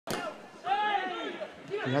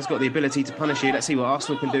He has got the ability to punish you. Let's see what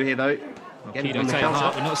Arsenal can do here, though. Again, Taylor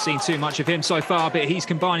Hart, we've not seen too much of him so far, but he's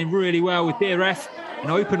combining really well with Biref. And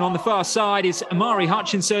open on the far side is Amari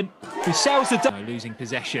Hutchinson, who sells the... Losing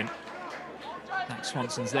possession. Zach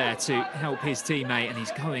Swanson's there to help his teammate, and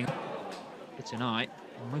he's going for tonight.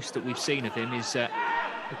 Most that we've seen of him is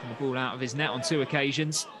picking the ball out of his net on 2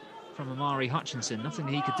 occasions from Amari Hutchinson. Nothing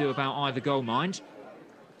he could do about either goal, mind.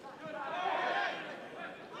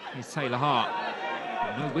 Here's Taylor Hart.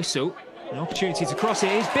 No whistle. An opportunity to cross it.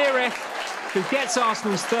 Here's Biref, who gets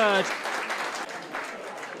Arsenal's third.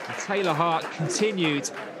 And Taylor Hart continued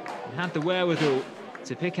and had the wherewithal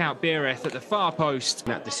to pick out Biref at the far post.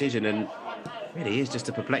 That decision, and really is just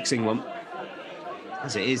a perplexing one.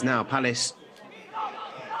 As it is now, Palace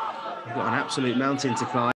have got an absolute mountain to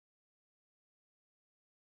climb.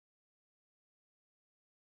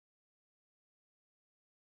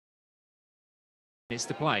 It's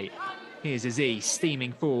the play. Here's Aziz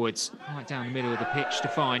steaming forwards right down the middle of the pitch to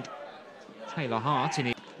find Taylor Hart in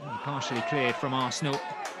it. Partially cleared from Arsenal.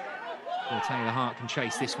 Well, Taylor Hart can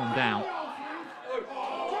chase this one down.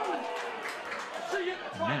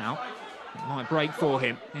 And now it might break for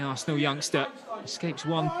him. The Arsenal youngster escapes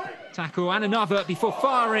one tackle and another before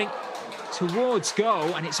firing towards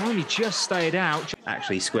goal, and it's only just stayed out.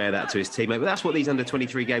 Actually square that to his teammate, but that's what these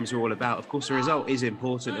under-23 games are all about. Of course, the result is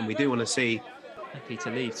important, and we do want to see... Happy to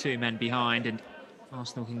leave 2 men behind, and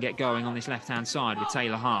Arsenal can get going on this left-hand side with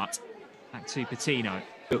Taylor Hart. Back to Patino.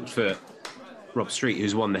 Looked for Rob Street,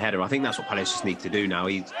 who's won the header. I think that's what Palace just need to do now.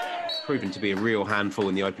 He's proven to be a real handful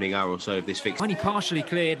in the opening hour or so of this fixture. Only partially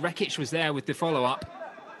cleared. Rekic was there with the follow-up.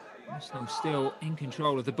 Arsenal still in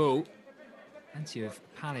control of the ball. Plenty of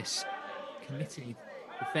Palace committed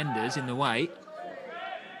defenders in the way.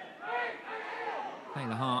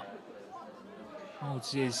 Taylor Hart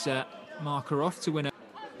holds his marker off to win it.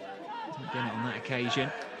 Hasn't done it on that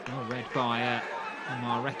occasion. Well read by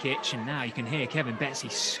Omar Rekic, and now you can hear Kevin Betsy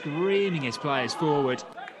screaming his players forward.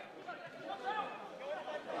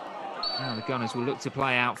 Now the Gunners will look to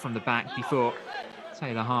play out from the back before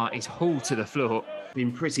Taylor Hart is hauled to the floor.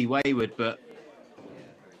 Been pretty wayward, but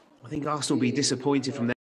I think Arsenal will be disappointed from there.